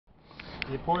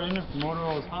You pour it in, if the motor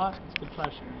oil is hot, it's good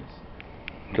pressure.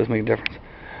 Nice. Does make a difference.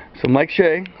 So Mike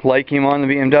Shea, light came on the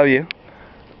BMW.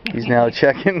 He's now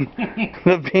checking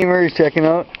the Beamer. He's checking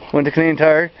out. Went to Canadian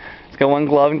Tire. He's got one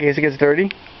glove in case it gets dirty.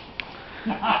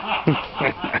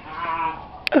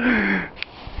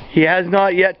 He has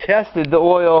not yet tested the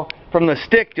oil from the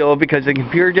stick though, because the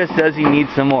computer just says he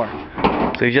needs some more.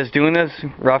 So he's just doing this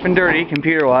rough and dirty,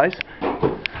 computer-wise.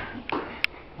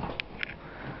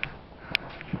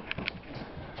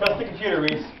 Trust the computer,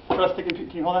 Reese. Trust the computer.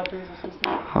 Can you hold that, please?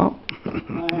 Oh.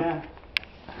 Yeah.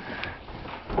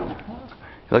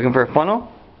 You looking for a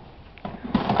funnel?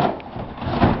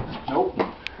 Nope.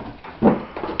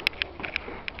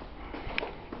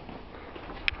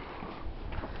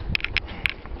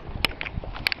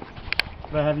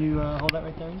 Could I have you hold that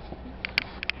right there, Reese?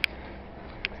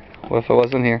 What if I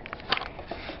wasn't here?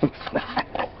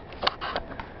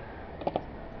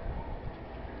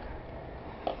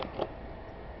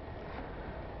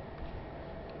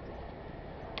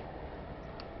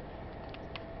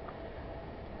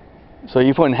 So are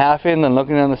you putting half in and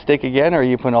looking on the stick again, or are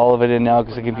you putting all of it in now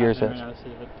because the computer says? See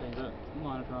if it things up.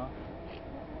 Monitor off.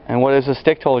 And what has the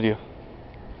stick told you?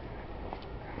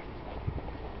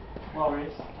 Well,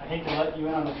 Reese, I hate to let you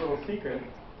in on this little secret.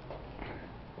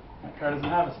 My car doesn't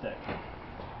have a stick.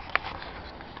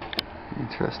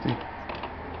 Interesting.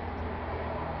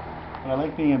 But I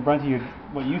like being in front of you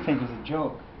what you think is a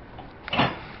joke.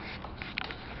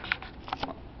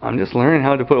 I'm just learning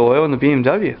how to put oil in the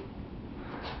BMW.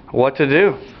 What to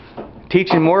do.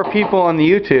 Teaching more people on the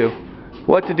YouTube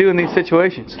what to do in these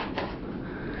situations.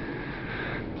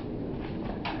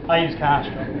 I use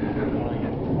Castrol.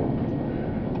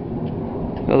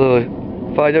 A little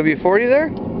 5W40 there?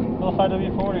 Little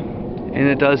 5W40. And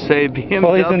it does say BMW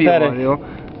Fully synthetic. audio.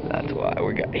 That's why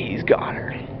he's got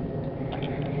her.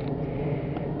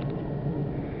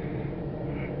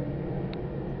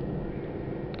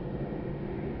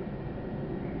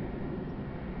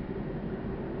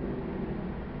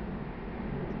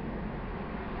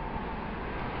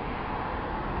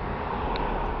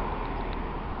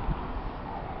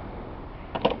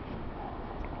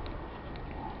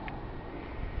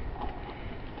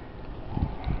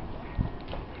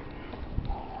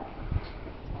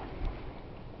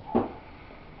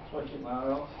 Should I keep my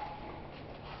oils?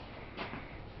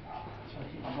 Should I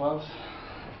keep my gloves?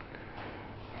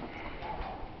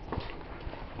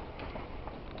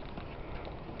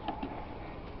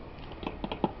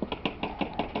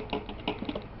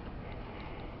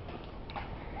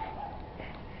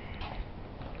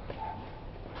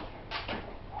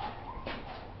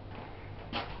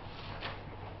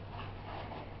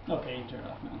 Okay, you turn it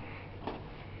off now.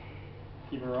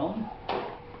 Keep it rolling.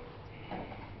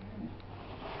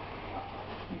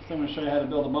 Next time I'm going to show you how to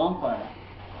build a bonfire.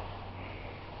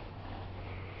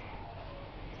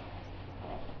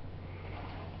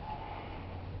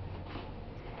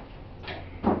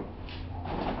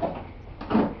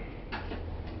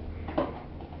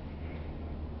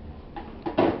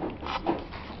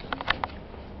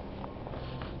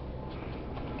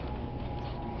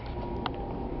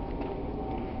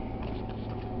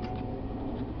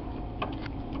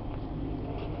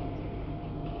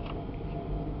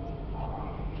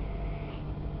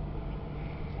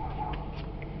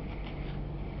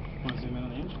 Want to zoom in on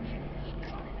the engine?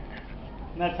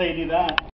 And that's how you do that.